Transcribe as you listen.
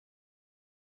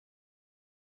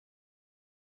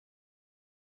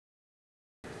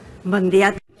Bon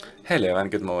dia. Hello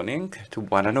and good morning to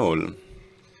one and all.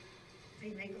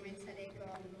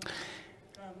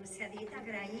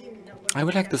 I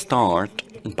would like to start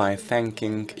by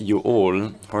thanking you all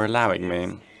for allowing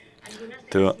me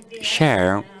to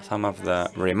share some of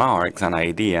the remarks and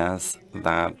ideas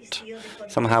that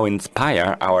somehow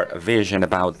inspire our vision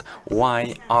about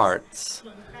why arts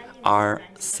are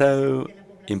so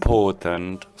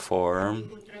important for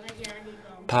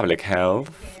public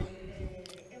health,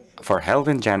 for health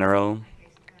in general,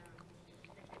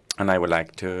 and I would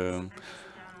like to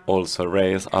also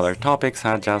raise other topics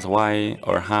such as why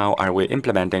or how are we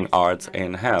implementing arts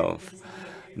in health.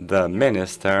 The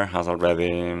minister has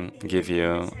already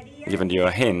given you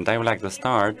a hint. I would like to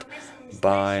start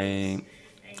by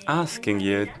asking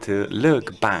you to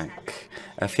look back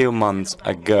a few months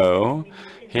ago.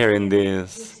 Here in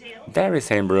this very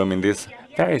same room, in this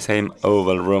very same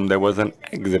oval room, there was an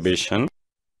exhibition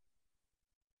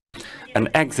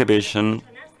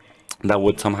that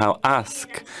would somehow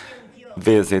ask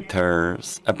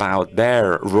visitors about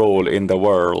their role in the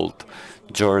world.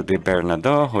 Jordi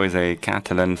Bernadó, who is a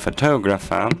Catalan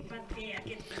photographer,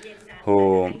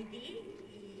 who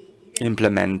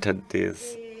implemented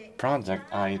this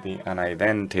project ID and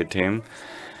identity,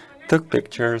 took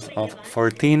pictures of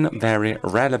 14 very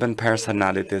relevant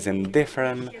personalities in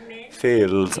different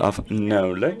fields of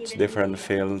knowledge, different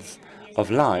fields of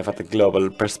life at the global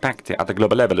perspective, at the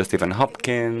global level. Stephen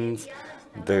Hopkins,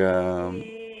 the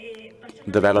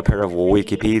developer of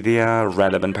Wikipedia,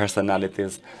 relevant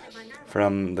personalities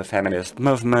from the feminist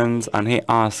movements, and he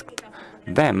asked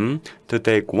them to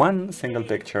take one single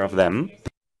picture of them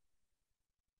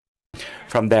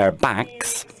from their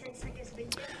backs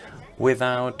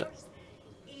without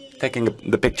taking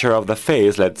the picture of the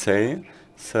face, let's say.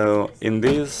 So in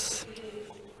this,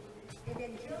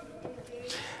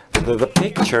 the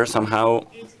picture somehow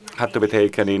had to be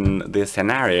taken in this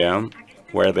scenario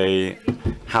where they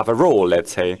have a role,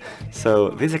 let's say. So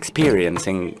this experience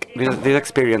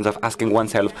of asking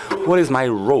oneself, what is my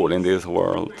role in this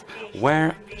world?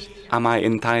 Where am I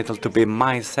entitled to be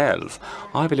myself?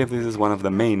 I believe this is one of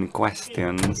the main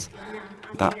questions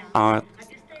that art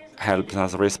helps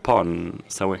us respond.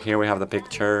 So here we have the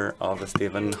picture of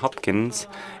Stephen Hopkins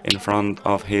in front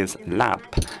of his lab,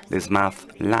 this math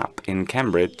lab in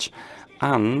Cambridge.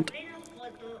 And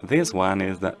this one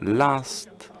is the last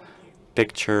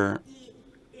picture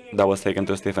that was taken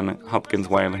to Stephen Hopkins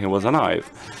while he was alive,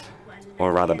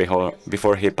 or rather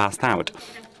before he passed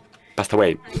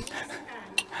away.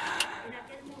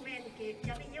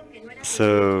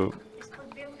 So,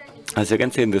 as you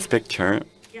can see in this picture,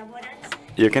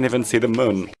 you can even see the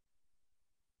moon.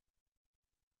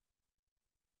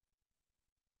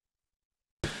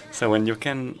 So when you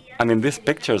can, I mean, these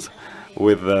pictures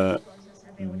with the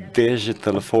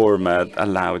digital format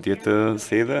allowed you to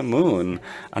see the moon.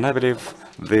 And I believe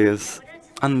this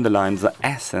underlines the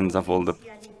essence of all the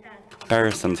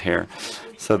persons here.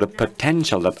 So the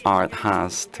potential that art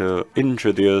has to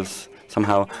introduce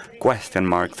somehow question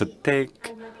marks, to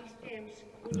take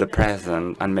the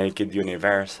present and make it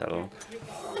universal,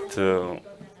 to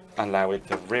allow it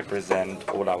to represent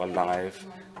all our life,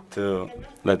 to,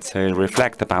 let's say,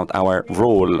 reflect about our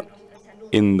role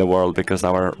in the world, because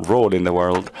our role in the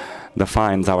world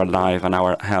defines our life and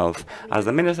our health. As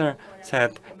the minister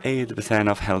said, 80%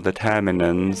 of health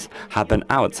determinants happen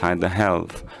outside the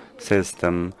health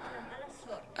system.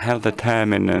 Health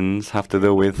determinants have to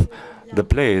do with the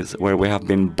place where we have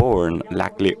been born,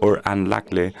 luckily or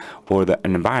unluckily, or the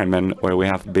environment where we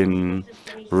have been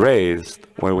raised,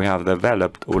 where we have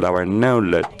developed all our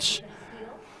knowledge.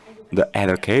 The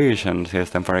education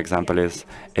system, for example, is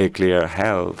a clear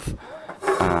health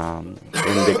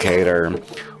indicator,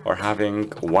 or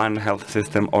having one health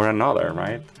system or another,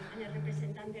 right?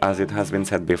 As it has been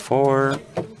said before,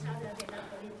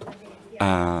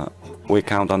 we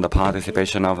count on the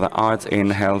participation of the arts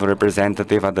in health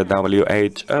representative at the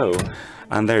WHO.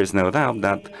 And there is no doubt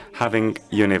that having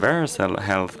universal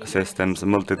health systems,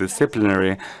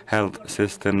 multidisciplinary health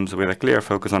systems with a clear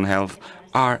focus on health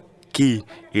are key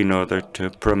in order to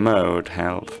promote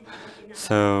health.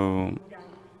 So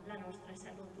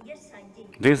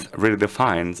this really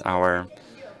defines our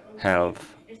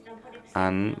health.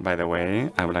 And by the way,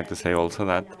 I would like to say also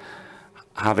that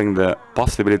having the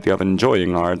possibility of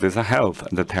enjoying art is a health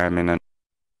determinant.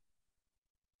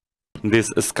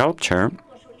 This sculpture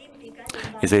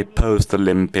is a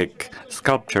post-Olympic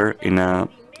sculpture in an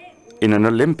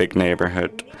Olympic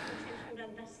neighborhood.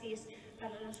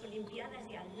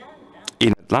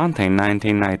 In Atlanta in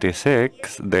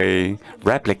 1996, they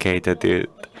replicated it.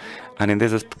 And in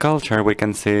this sculpture, we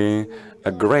can see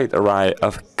a great array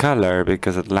of color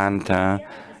because Atlanta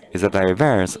is a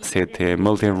diverse city,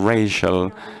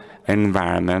 multiracial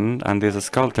environment, and this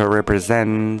sculpture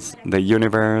represents the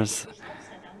universe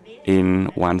in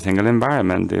one single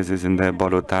environment. This is in the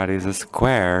Voluntaris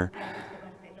Square.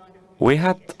 We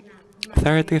had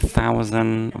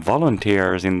 30,000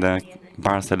 volunteers in the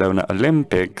Barcelona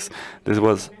Olympics. This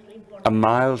was a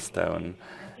milestone.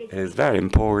 It is very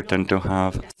important to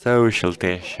have social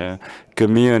tissue,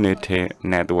 community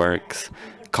networks,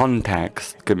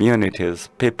 context, communities,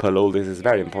 people. All this is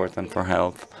very important for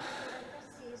health.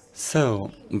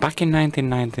 So, back in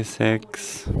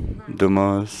 1996,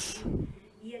 Dumas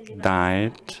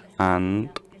died, and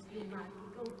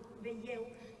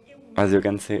as you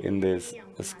can see in this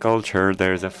sculpture,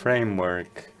 there is a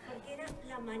framework.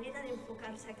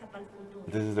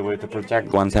 This is the way to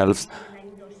project oneself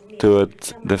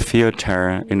towards the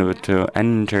future in order to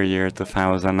enter year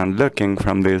 2000 and looking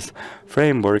from this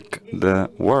framework the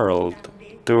world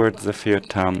towards the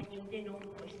future.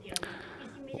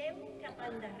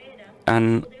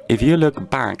 And if you look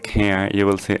back here, you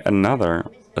will see another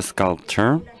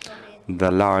sculpture,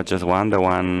 the largest one, the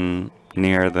one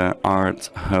near the Arts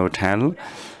Hotel.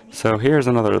 So here's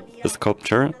another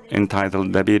sculpture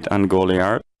entitled David and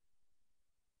Goliath,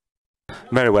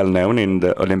 very well known in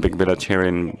the Olympic Village here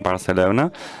in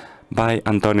Barcelona, by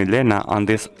Antoni Llena. And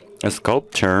this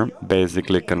sculpture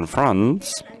basically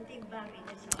confronts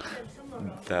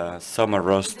the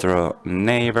Somorrostro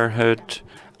neighborhood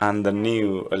and the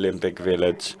new Olympic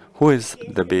Village. Who is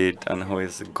David and who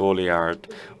is Goliath?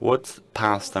 What's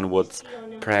past and what's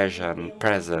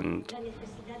present?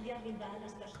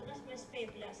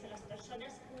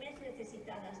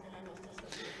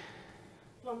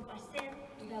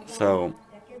 So,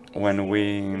 when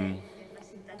we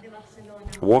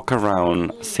walk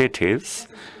around cities,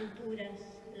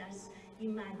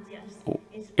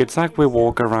 it's like we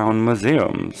walk around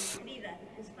museums,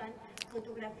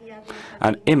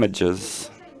 and images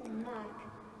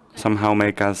somehow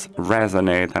make us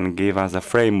resonate and give us a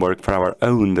framework for our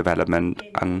own development.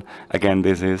 And again,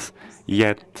 this is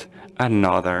yet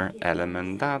another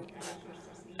element that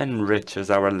enriches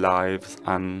our lives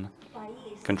and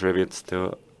contributes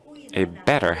to a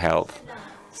better health.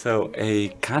 So a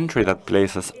country that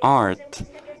places art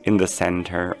in the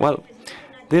center. Well,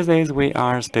 these days we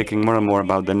are speaking more and more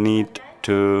about the need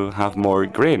to have more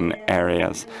green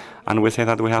areas. And we say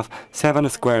that we have 7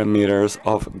 square meters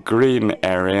of green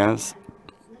areas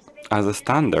as a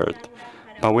standard.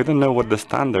 But we don't know what the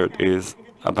standard is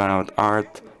about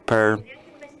art per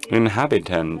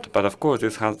inhabitant. But of course,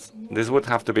 this would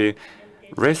have to be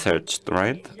researched,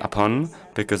 right, upon,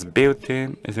 because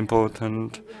beauty is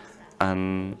important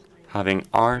and having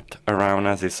art around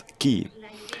us is key.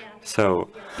 So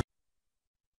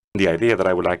the idea that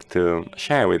I would like to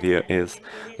share with you is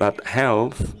that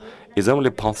health is only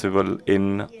possible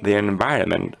in the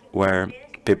environment where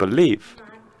people live.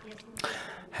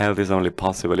 Health is only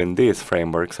possible in this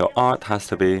framework, so art has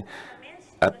to be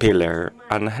a pillar,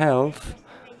 and health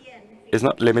is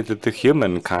not limited to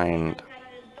humankind.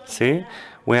 See,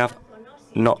 we have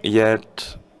not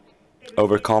yet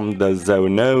overcome the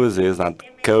zoonosis that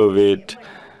COVID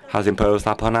has imposed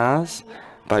upon us,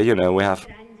 but you know, we have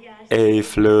a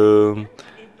flu,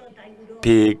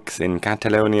 pigs in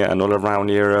Catalonia and all around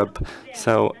Europe.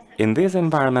 So in this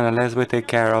environment, unless we take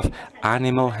care of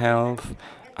animal health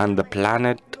and the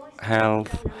planet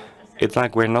health, it's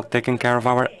like we're not taking care of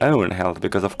our own health,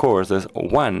 because of course there's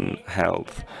one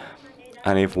health.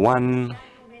 And if one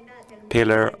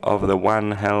pillar of the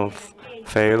one health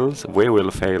fails, we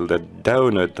will fail. The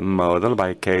donut model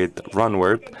by Kate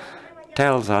Runworth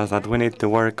tells us that we need to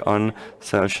work on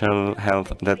social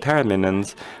health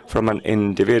determinants from an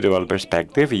individual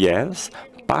perspective, yes,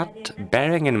 but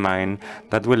bearing in mind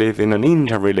that we live in an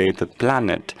interrelated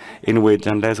planet in which,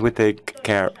 unless we take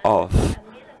care of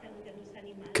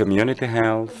community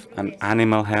health and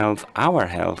animal health, our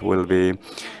health will be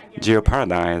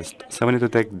jeopardized. So we need to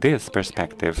take this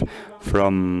perspective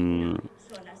from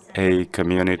a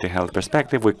community health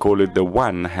perspective. We call it the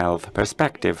One Health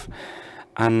perspective.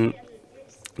 And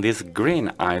these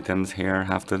green items here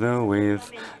have to do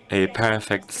with a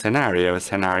perfect scenario, a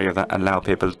scenario that allows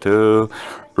people to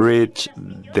reach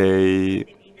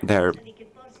their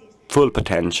full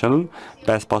potential,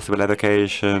 best possible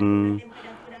education,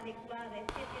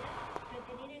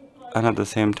 and at the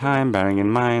same time bearing in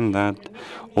mind that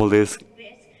all this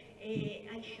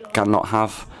cannot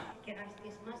have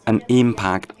an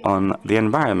impact on the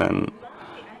environment,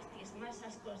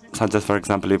 such as, for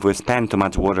example, if we spend too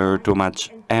much water, too much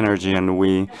energy, and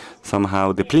we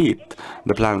somehow deplete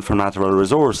the plan for natural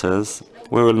resources,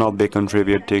 we will not be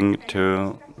contributing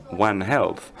to One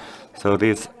Health. So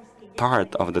this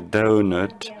part of the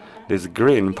donut, this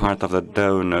green part of the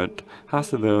donut, has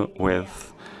to do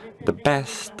with the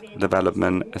best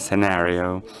development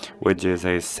scenario, which is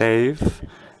a safe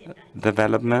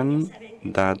development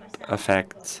that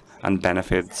affects and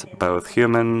benefits both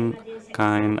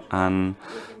humankind and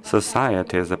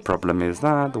societies. The problem is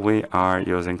that we are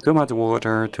using too much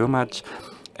water, too much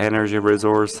energy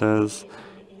resources.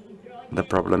 The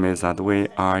problem is that we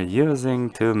are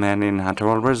using too many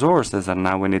natural resources, and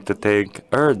now we need to take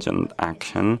urgent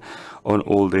action on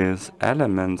all these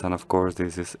elements. And of course,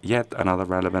 this is yet another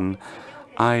relevant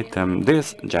item.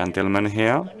 This gentleman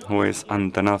here, who is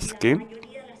Antonovsky,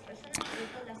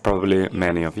 probably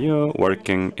many of you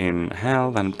working in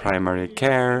health and primary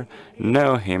care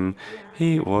know him.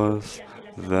 He was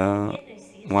the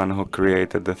one who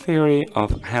created the theory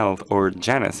of health or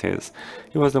genesis.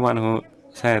 He was the one who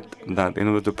said that in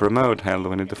order to promote health,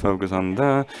 we need to focus on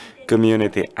the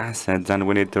community assets and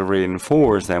we need to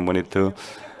reinforce them. We need to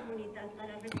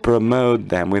promote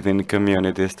them within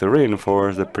communities to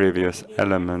reinforce the previous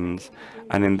elements.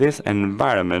 And in this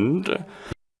environment,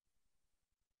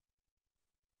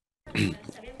 we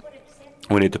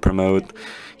need to promote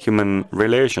human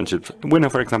relationships. We know,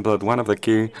 for example, that one of the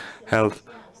key health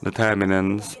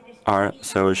determinants are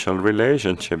social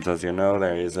relationships. As you know,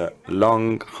 there is a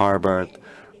long Harvard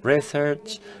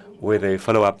research with a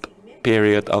follow-up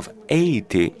period of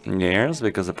 80 years,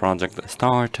 because the project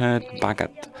started back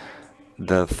at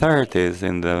the 30s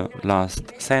in the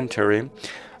last century,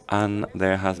 and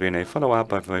there has been a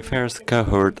follow-up of a first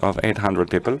cohort of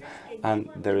 800 people, and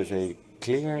there is a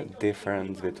clear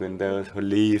difference between those who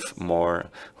live more,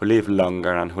 who live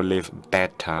longer, and who live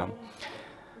better.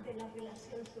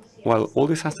 Well, all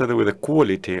this has to do with the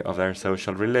quality of their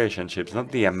social relationships,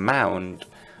 not the amount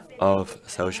of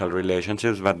social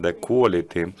relationships, but the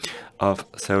quality of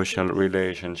social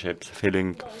relationships.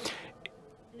 Feeling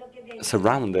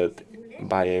surrounded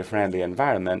by a friendly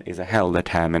environment is a health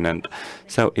determinant.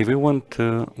 So if we want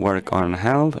to work on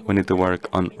health, we need to work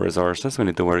on resources, we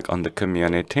need to work on the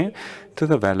community to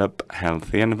develop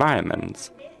healthy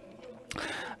environments.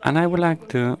 And I would like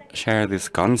to share this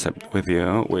concept with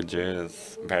you, which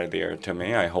is very dear to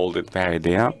me. I hold it very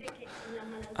dear.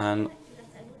 And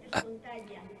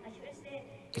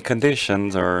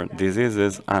conditions or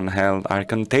diseases and health are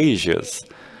contagious.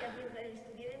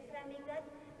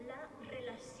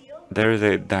 There is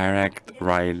a direct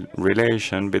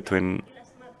relation between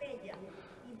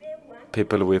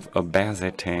people with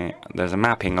obesity. There's a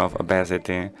mapping of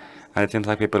obesity. And it seems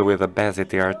like people with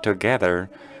obesity are together.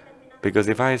 Because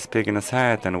if I speak in a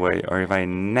certain way, or if I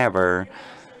never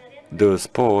do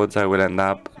sports, I will end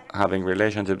up having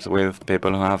relationships with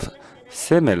people who have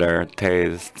similar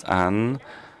tastes, and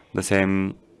the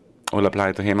same will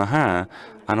apply to him or her.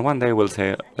 And one day we'll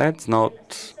say, let's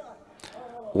not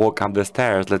walk up the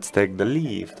stairs, let's take the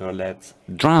lift, or let's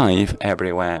drive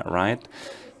everywhere, right?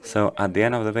 So at the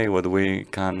end of the day, what we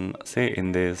can see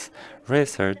in this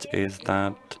research is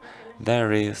that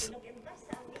there is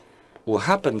what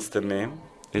happens to me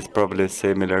is probably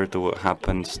similar to what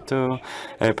happens to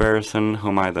a person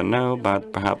whom I don't know,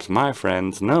 but perhaps my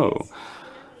friends know.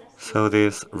 So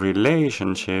this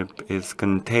relationship is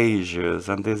contagious,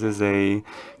 and this is a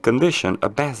condition.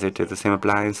 Obesity, the same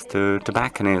applies to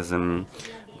tobacconism.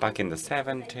 Back in the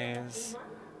 70s,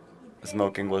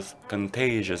 smoking was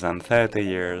contagious, and 30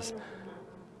 years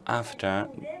after,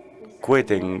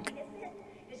 quitting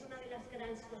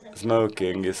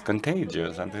smoking is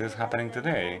contagious, and this is happening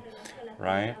today,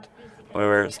 right? We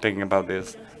were speaking about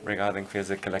this regarding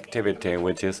physical activity,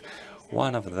 which is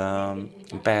one of the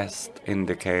best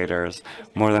indicators.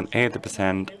 More than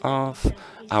 80% of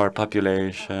our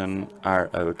population are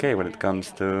okay when it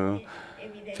comes to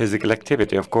physical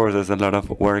activity. Of course, there's a lot of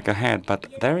work ahead, but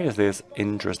there is this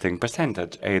interesting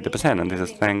percentage, 80%, and this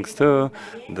is thanks to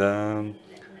the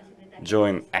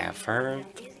joint effort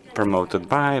promoted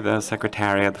by the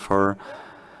Secretariat for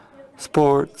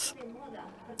Sports,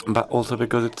 but also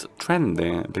because it's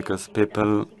trendy, because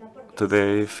people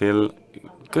today feel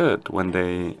good when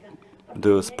they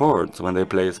do sports, when they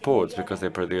play sports, because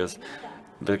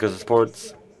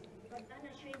sports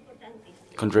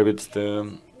contributes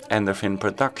to endorphin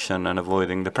production and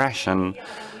avoiding depression.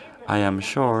 I am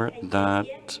sure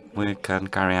that we can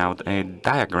carry out a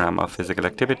diagram of physical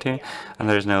activity, and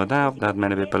there is no doubt that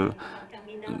many people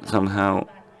somehow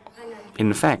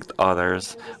infect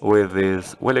others with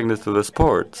this willingness to the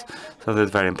sports. So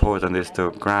that's very important. These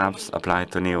two graphs apply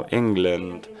to New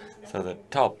England. So the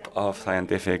top of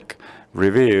scientific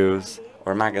reviews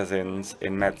or magazines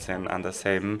in medicine, and the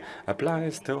same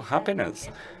applies to happiness.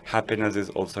 Happiness is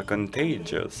also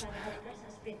contagious,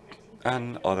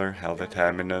 and other health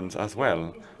determinants as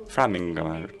well.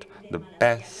 Framingham, the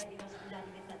best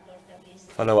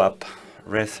follow-up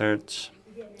research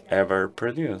ever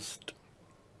produced.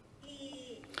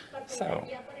 So,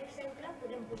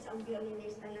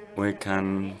 we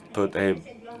can put a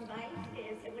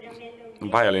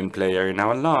violin player in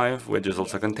our life, which is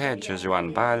also contagious.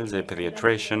 Joan Valls, a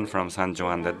pediatrician from San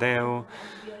Juan de Déu,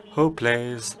 who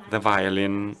plays the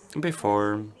violin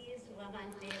before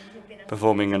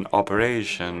performing an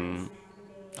operation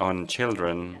on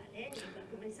children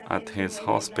at his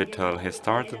hospital. He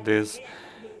started this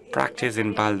practice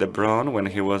in Valdebron when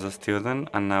he was a student,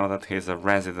 and now that he's a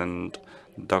resident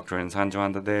doctor in San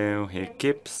Juan de Déu, he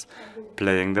keeps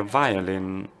playing the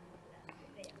violin.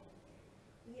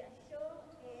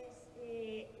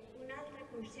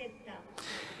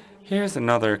 Here's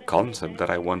another concept that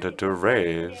I wanted to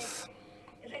raise.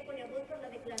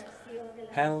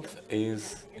 Health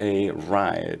is a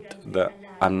right,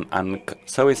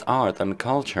 so is art and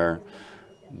culture.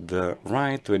 The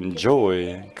right to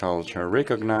enjoy culture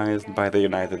recognized by the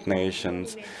United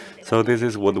Nations. So this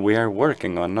is what we are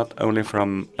working on, not only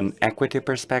from an equity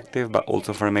perspective, but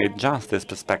also from a justice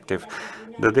perspective.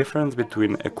 The difference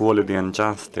between equality and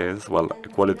justice, well,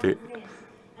 equality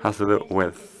has to do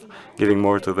with giving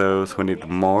more to those who need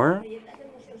more.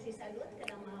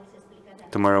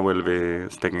 Tomorrow we'll be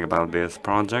speaking about this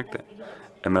project.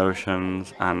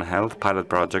 Emotions and health pilot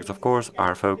projects, of course,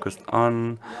 are focused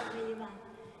on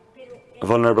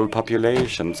vulnerable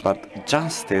populations, but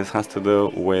justice has to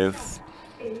do with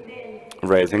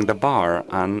raising the bar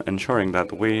and ensuring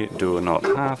that we do not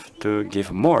have to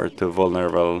give more to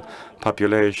vulnerable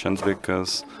populations,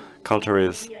 because culture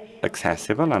is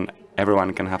accessible and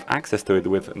everyone can have access to it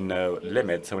with no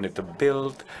limit. So we need to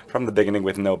build from the beginning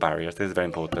with no barriers. This is very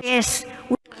important. Yes.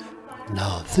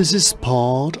 Now, this is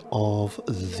part of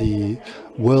the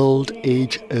World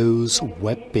HO's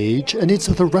webpage, and it's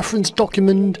the reference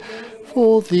document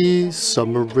for the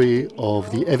summary of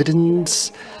the evidence,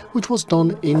 which was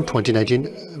done in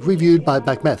 2019, reviewed by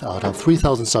BACMET out of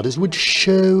 3,000 studies, which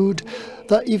showed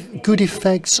the good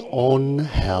effects on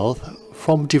health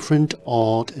from different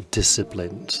art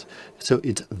disciplines. So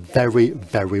it's very,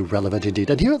 very relevant indeed.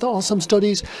 And here there are some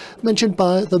studies mentioned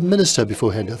by the minister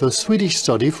beforehand. The Swedish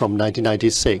study from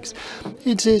 1996.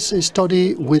 It is a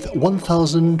study with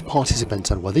 1,000 participants,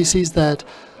 and what this is that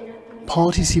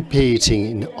participating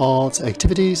in arts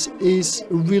activities is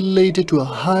related to a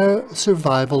higher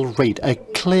survival rate, a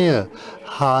clear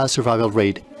higher survival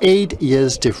rate, 8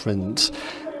 years difference.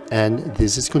 And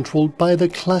this is controlled by the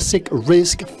classic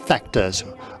risk factors,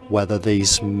 whether they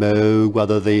smoke,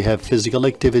 whether they have physical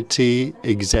activity,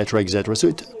 etc., etc. So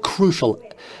it's crucial.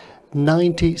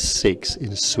 96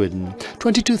 in Sweden,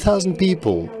 22,000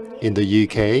 people in the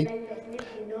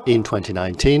UK in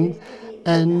 2019,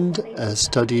 and a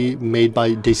study made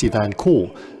by Daisy Van Koor,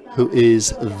 who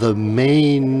is the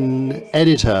main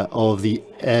editor of the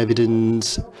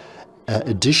evidence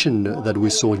edition that we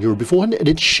saw in Europe beforehand, and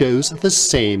it shows the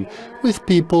same with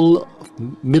people,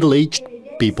 middle-aged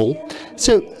people.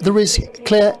 So there is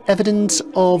clear evidence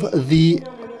of the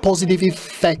positive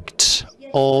effect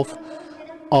of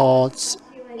arts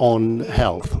on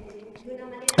health.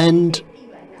 And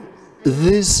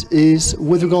this is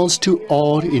with regards to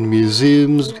art in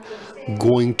museums,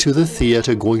 going to the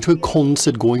theater, going to a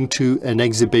concert, going to an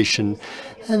exhibition.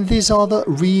 And these are the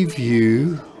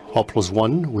review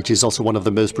Hoplos1, which is also one of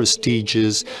the most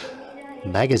prestigious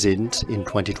magazines in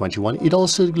 2021. It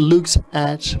also looks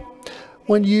at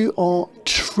when you are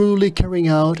truly carrying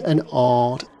out an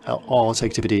arts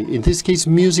activity, in this case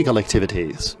musical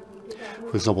activities.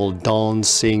 For example,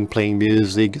 dancing, playing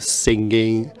music,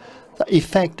 singing, the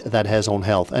effect that has on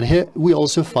health. And here we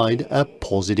also find a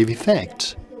positive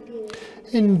effect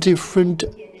in different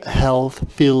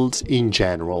health fields in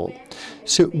general.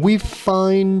 So we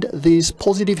find these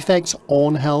positive effects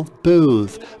on health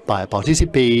both by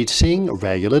participating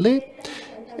regularly.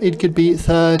 It could be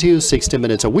 30 or 60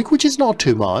 minutes a week, which is not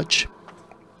too much.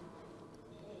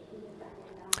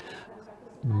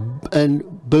 And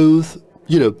both,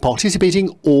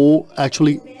 participating or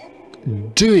actually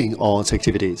doing arts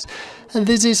activities. And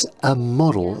this is a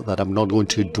model that I'm not going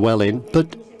to dwell in,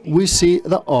 but we see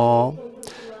there are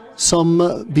some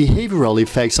behavioral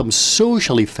effects, some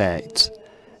social effects,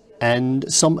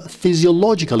 and some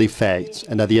physiological effects.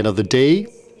 And at the end of the day,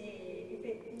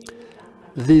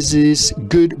 this is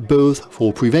good both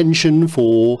for prevention,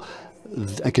 for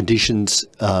conditions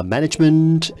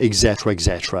management, etc.,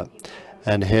 etc.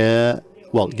 And here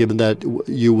well, given that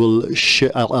you will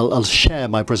share, I'll share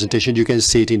my presentation, you can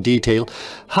see it in detail,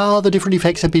 how the different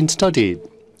effects have been studied,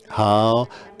 how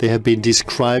they have been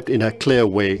described in a clear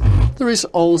way. There is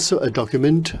also a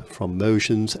document from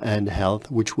Motions and Health,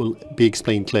 which will be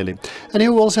explained clearly. And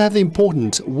here we also have the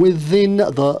importance within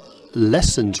the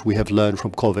lessons we have learned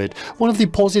from COVID. One of the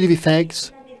positive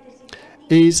effects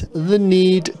is the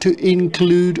need to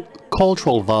include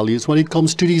cultural values when it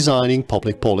comes to designing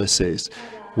public policies.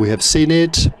 We have seen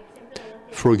it,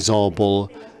 for example,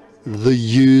 the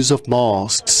use of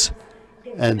masks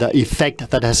and the effect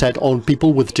that has had on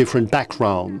people with different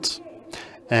backgrounds.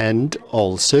 And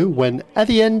also when, at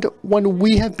the end, when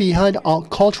we have behind our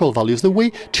cultural values, the way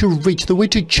to reach, the way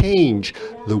to change,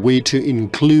 the way to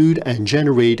include and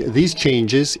generate these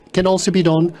changes can also be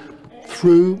done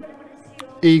through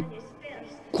a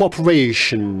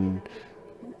cooperation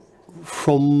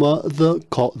from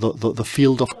the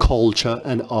field of culture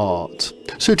and art.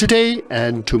 So today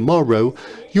and tomorrow,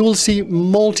 you will see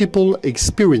multiple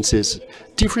experiences,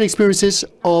 different experiences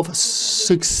of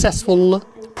successful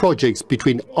projects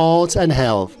between arts and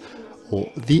health,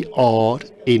 or the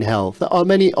art in health. There are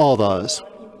many others.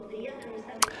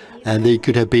 And they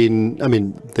could have been,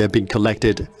 they have been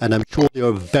collected, and I'm sure they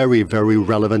are very, very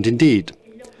relevant indeed.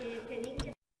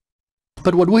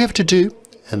 But what we have to do,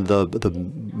 and the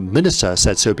minister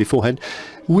said so beforehand,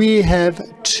 we have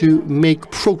to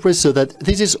make progress so that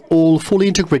this is all fully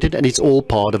integrated and it's all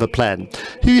part of a plan.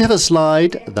 Here you have a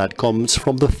slide that comes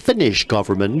from the Finnish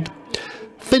government.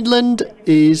 Finland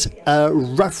is a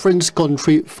reference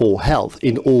country for health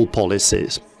in all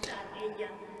policies.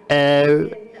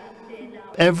 Every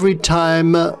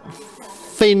time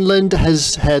Finland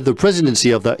has had the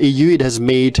presidency of the EU, it has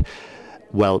made,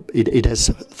 well, it has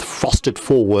thrusted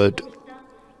forward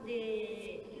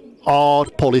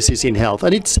art policies in health,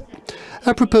 and it's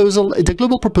a proposal, it's a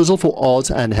global proposal for arts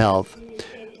and health,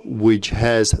 which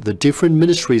has the different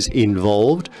ministries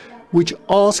involved, which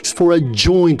asks for a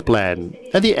joint plan.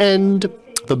 At the end,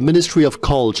 the Ministry of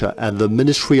Culture and the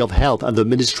Ministry of Health and the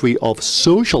Ministry of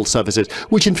Social Services,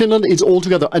 which in Finland is all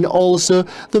together, and also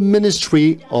the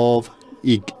Ministry of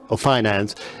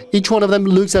Finance. Each one of them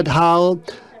looks at how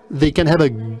they can have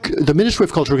the Ministry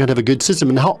of Culture can have a good system,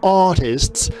 and how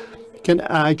artists can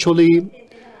actually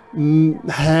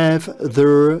have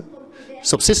their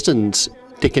subsistence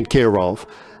taken care of.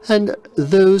 And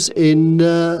those in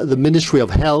the Ministry of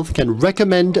Health can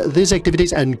recommend these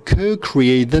activities and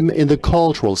co-create them in the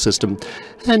cultural system.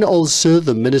 And also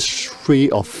the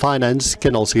Ministry of Finance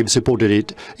can also give support to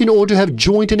it in order to have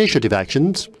joint initiative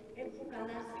actions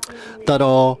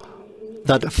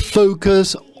that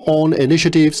focus on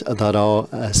initiatives that are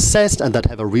assessed and that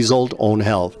have a result on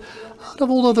health. Out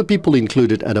of all other people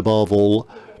included, and above all,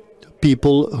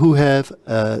 people who have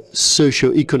a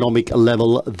socio-economic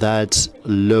level that's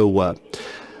lower.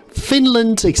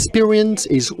 Finland's experience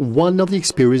is one of the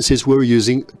experiences we're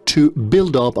using to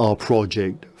build up our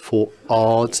project for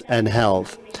arts and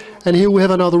health. And here we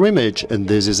have another image, and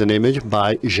this is an image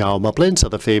by Jaume Plensa,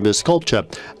 the famous sculptor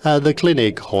at the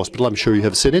clinic hospital. I'm sure you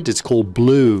have seen it. It's called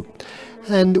Blue.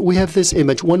 And we have this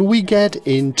image. When we get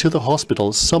into the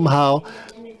hospital, somehow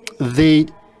they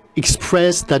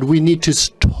express that we need to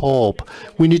stop,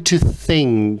 we need to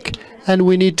think, and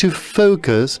we need to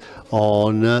focus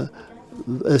on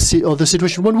the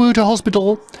situation. When we go to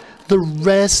hospital, the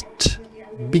rest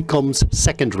becomes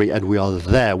secondary, and we are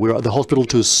there. We are at the hospital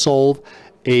to solve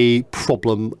a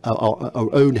problem, our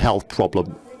own health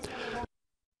problem.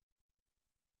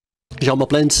 Jaume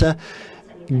Plensa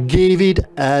gave it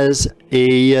as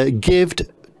a gift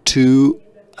to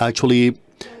actually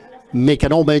make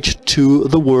an homage to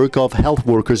the work of health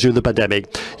workers during the pandemic.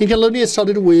 In Catalonia, it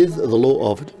started with the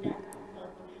law of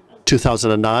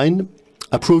 2009,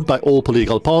 approved by all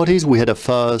political parties. We had a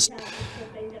first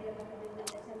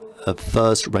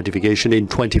ratification in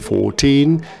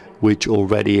 2014, which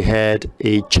already had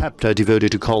a chapter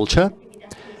devoted to culture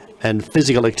and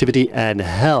physical activity and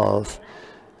health.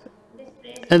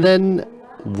 And then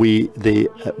we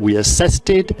assessed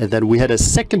it, and then we had a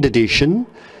second edition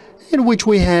in which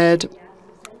we had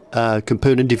a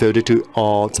component devoted to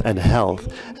arts and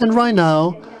health. And right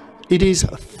now, it is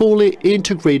fully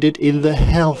integrated in the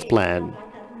health plan.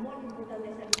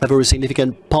 A very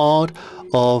significant part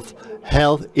of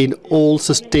health in all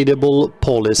sustainable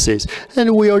policies.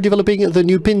 And we are developing the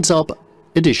new PINSUP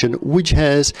edition, which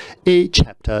has a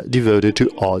chapter devoted to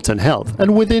arts and health.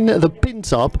 And within the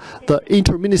PINSUP, the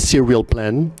interministerial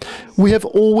plan, we have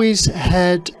always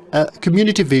had a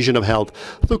community vision of health.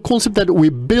 The concept that we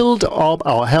build up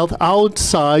our health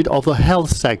outside of the health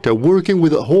sector, working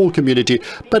with the whole community,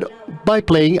 but by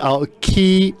playing our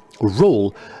key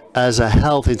role as a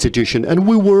health institution, and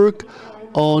we work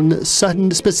on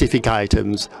certain specific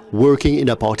items, working in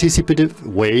a participative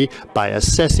way by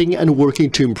assessing and working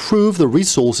to improve the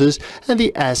resources and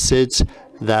the assets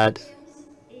that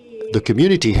the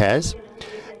community has.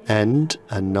 And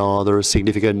another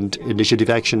significant initiative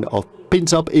action of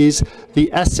Pins Up is the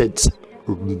assets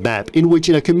map, in which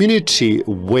in a community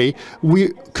way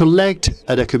we collect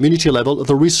at a community level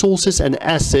the resources and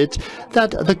assets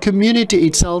that the community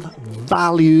itself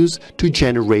values to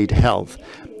generate health.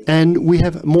 And we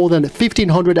have more than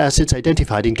 1,500 assets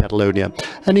identified in Catalonia.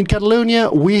 And in Catalonia,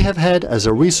 we have had as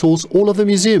a resource all of the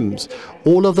museums,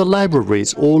 all of the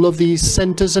libraries, all of the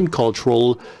centers and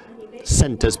cultural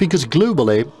centers, because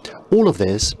globally, all of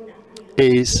this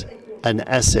is an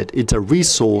asset. It's a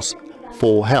resource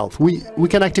for health. We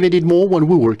can activate it more when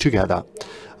we work together,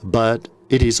 but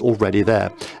it is already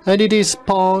there. And it is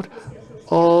part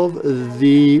of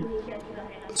the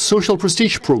social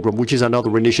prestige program, which is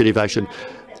another initiative action.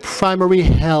 Primary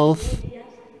health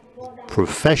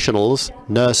professionals,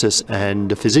 nurses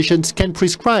and physicians can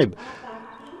prescribe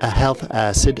a health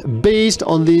asset based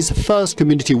on this first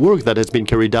community work that has been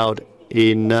carried out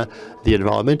in the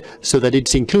environment, so that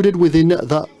it's included within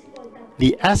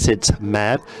the assets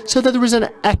map, so that there is an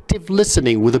active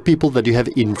listening with the people that you have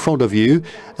in front of you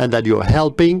and that you're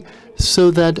helping,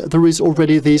 so that there is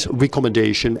already this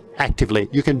recommendation actively.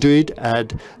 You can do it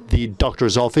at the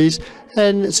doctor's office,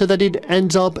 and so that it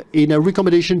ends up in a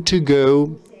recommendation to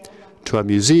go to a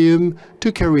museum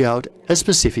to carry out a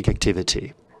specific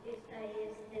activity.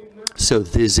 So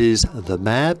this is the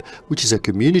map, which is a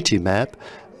community map.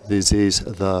 This is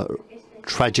the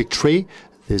trajectory.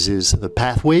 This is the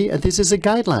pathway, and this is a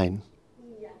guideline.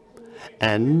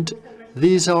 And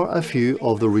these are a few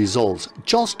of the results.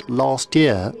 Just last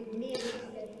year,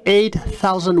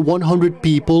 8,100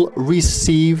 people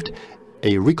received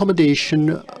a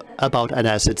recommendation about an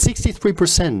asset.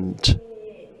 63%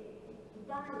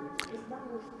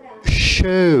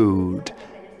 showed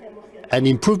an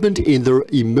improvement in their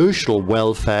emotional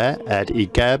welfare. At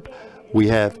ASPCAT, we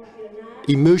have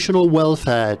emotional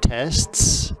welfare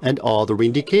tests and other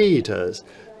indicators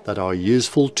that are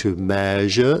useful to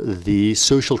measure the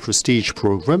social prestige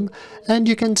program, and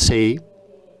you can see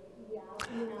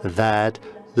that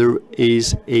there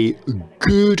is a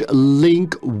good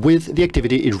link with the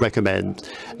activity it recommends.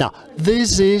 Now,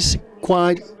 this is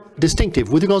quite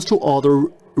distinctive with regards to other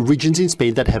regions in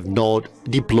Spain that have not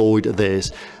deployed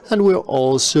this, and we're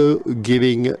also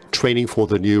giving training for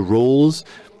the new roles,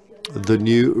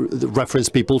 the reference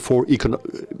people for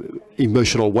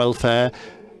emotional welfare,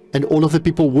 and all of the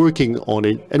people working on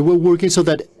it. And we're working so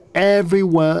that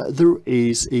everywhere there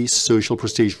is a social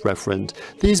prestige reference.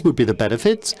 These would be the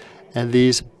benefits, and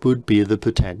these would be the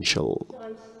potential.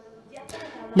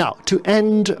 Now, to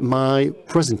end my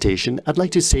presentation, I'd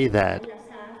like to say that,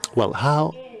 well,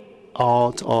 how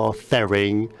art are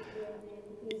faring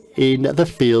in the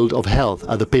field of health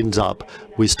at the Pins Up.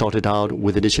 We started out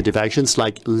with initiative actions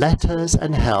like letters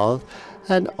and health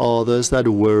and others that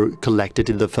were collected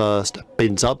in the first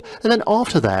Pins Up. And then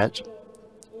after that,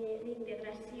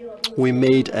 we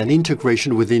made an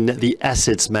integration within the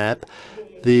assets map,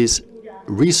 these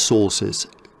resources,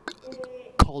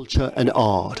 culture and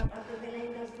art.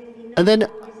 And then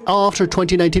after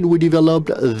 2019, we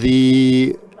developed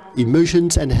the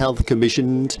Emotions and Health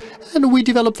Commissions, and we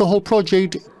developed the whole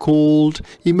project called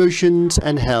Emotions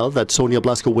and Health that Sonia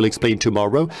Blasco will explain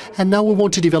tomorrow. And now we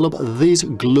want to develop this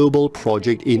global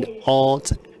project in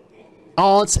arts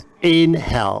in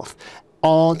health.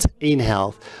 Art in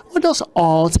health. What does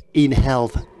art in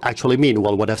health actually mean?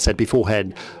 Well, what I've said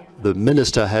beforehand, the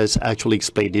minister has actually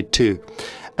explained it too.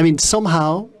 I mean,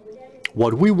 somehow,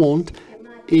 what we want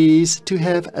is to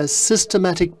have a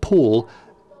systematic pull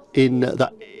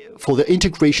for the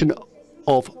integration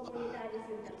of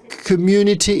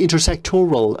community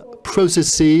intersectoral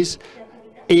processes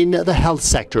in the health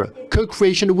sector,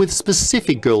 co-creation with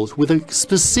specific goals, with a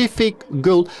specific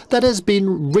goal that has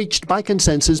been reached by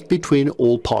consensus between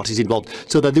all parties involved,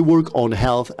 so that they work on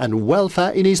health and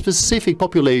welfare in a specific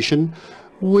population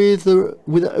with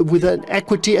an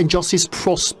equity and justice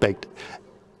prospect,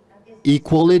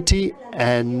 equality,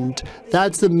 and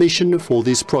that's the mission for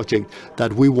this project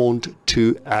that we want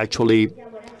to actually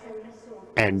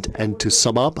end. And to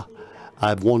sum up,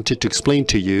 I've wanted to explain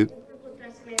to you,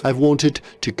 I've wanted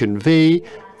to convey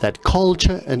that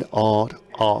culture and art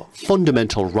are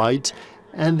fundamental rights,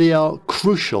 and they are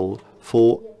crucial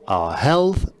for our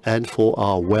health and for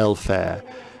our welfare,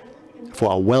 for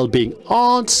our well-being.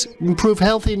 Arts improve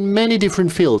health in many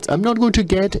different fields. I'm not going to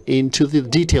get into the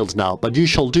details now, but you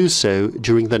shall do so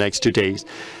during the next 2 days.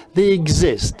 They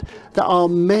exist. There are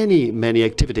many, many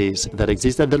activities that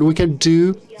exist and that we can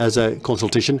do as a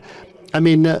consultation. I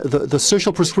mean, the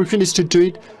social prescription is to do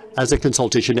it as a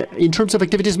consultation. In terms of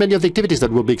activities, many of the activities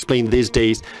that will be explained these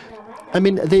days, I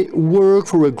mean, they work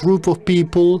for a group of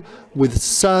people with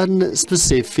certain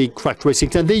specific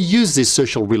characteristics, and they use this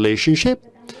social relationship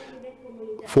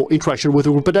for interaction with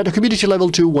the group, but at a community level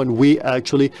too, when we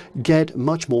actually get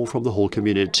much more from the whole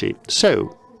community.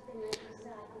 So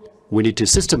we need to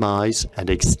systemize and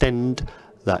extend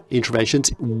the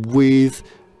interventions with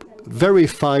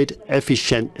verified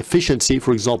efficiency,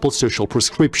 for example, social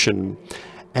prescription.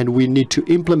 And we need to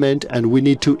implement, and we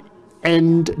need to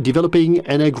end developing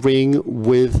and agreeing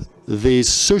with the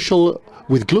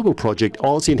with global project,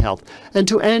 Arts in Health. And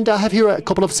to end, I have here a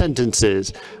couple of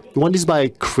sentences. One is by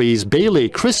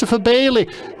Christopher Bailey.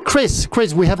 Chris,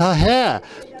 we have her hair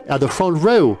at the front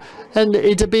row. And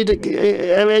it's a bit,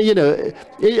 I mean, you know,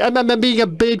 I'm being a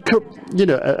bit, you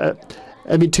know,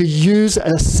 I mean, to use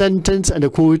a sentence and a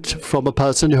quote from a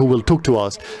person who will talk to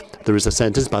us. There is a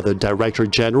sentence by the Director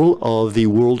General of the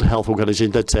World Health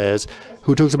Organization that says,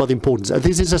 who talks about the importance.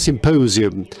 This is a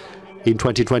symposium in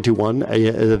 2021,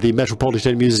 the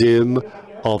Metropolitan Museum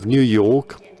of New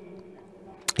York.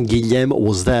 Guillaume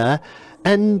was there,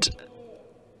 and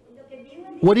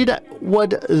what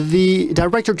the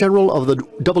Director General of the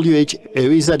WHO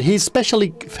is that he's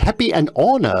especially happy and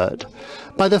honored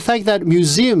by the fact that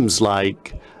museums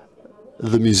like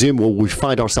the museum where we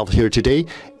find ourselves here today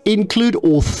include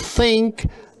or think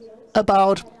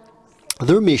about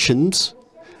their missions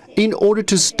in order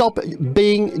to stop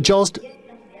being just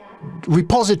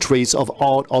repositories of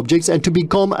art objects and to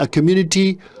become a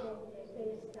community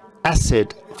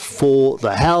asset for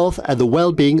the health and the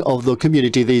well-being of the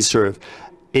community they serve.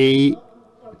 A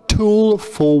tool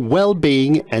for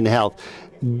well-being and health.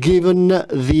 Given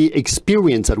the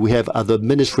experience that we have at the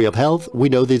Ministry of Health, we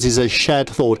know this is a shared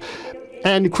thought.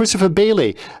 And Christopher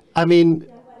Bailey, I mean,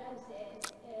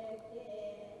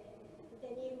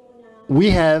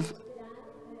 we have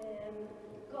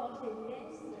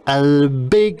a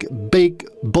big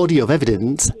body of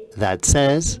evidence that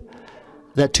says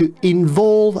that to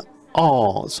involve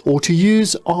arts or to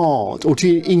use art or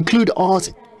to include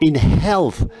art in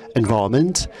health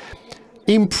environment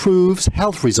improves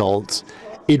health results.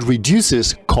 It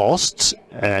reduces costs,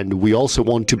 and we also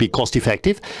want to be cost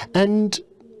effective, and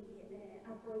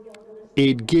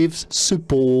it gives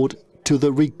support to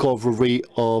the recovery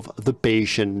of the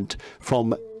patient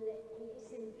from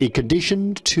a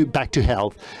condition back to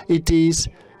health. The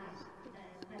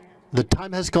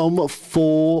time has come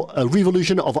for a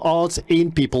revolution of arts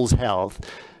in people's health.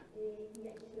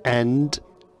 And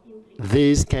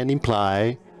this can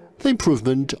imply the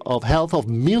improvement of health of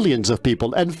millions of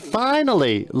people. And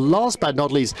finally, last but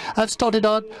not least, I've started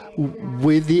out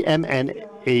with the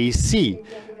MNAC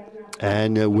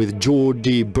and with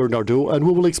Jordi Bernardo, and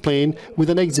we will explain with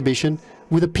an exhibition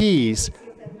with a piece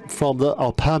from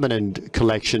our permanent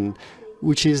collection,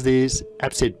 which is this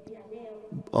ASPCAT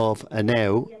of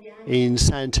Aneu in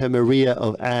Santa Maria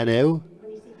of Aneu,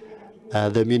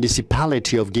 the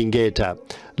municipality of Guingueta.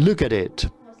 Look at it.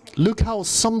 Look how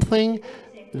something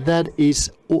that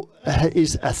is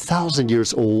 1,000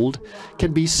 years old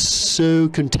can be so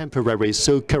contemporary,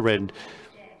 so current.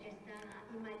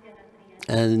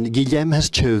 And Guillaume has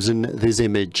chosen this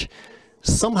image.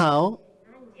 Somehow,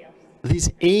 these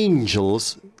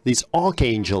angels, these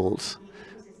archangels,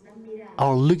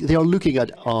 they are looking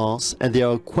at us, and they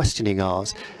are questioning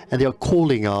us, and they are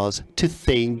calling us to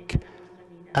think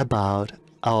about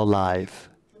our life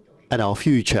and our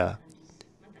future.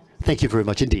 Thank you very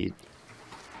much indeed.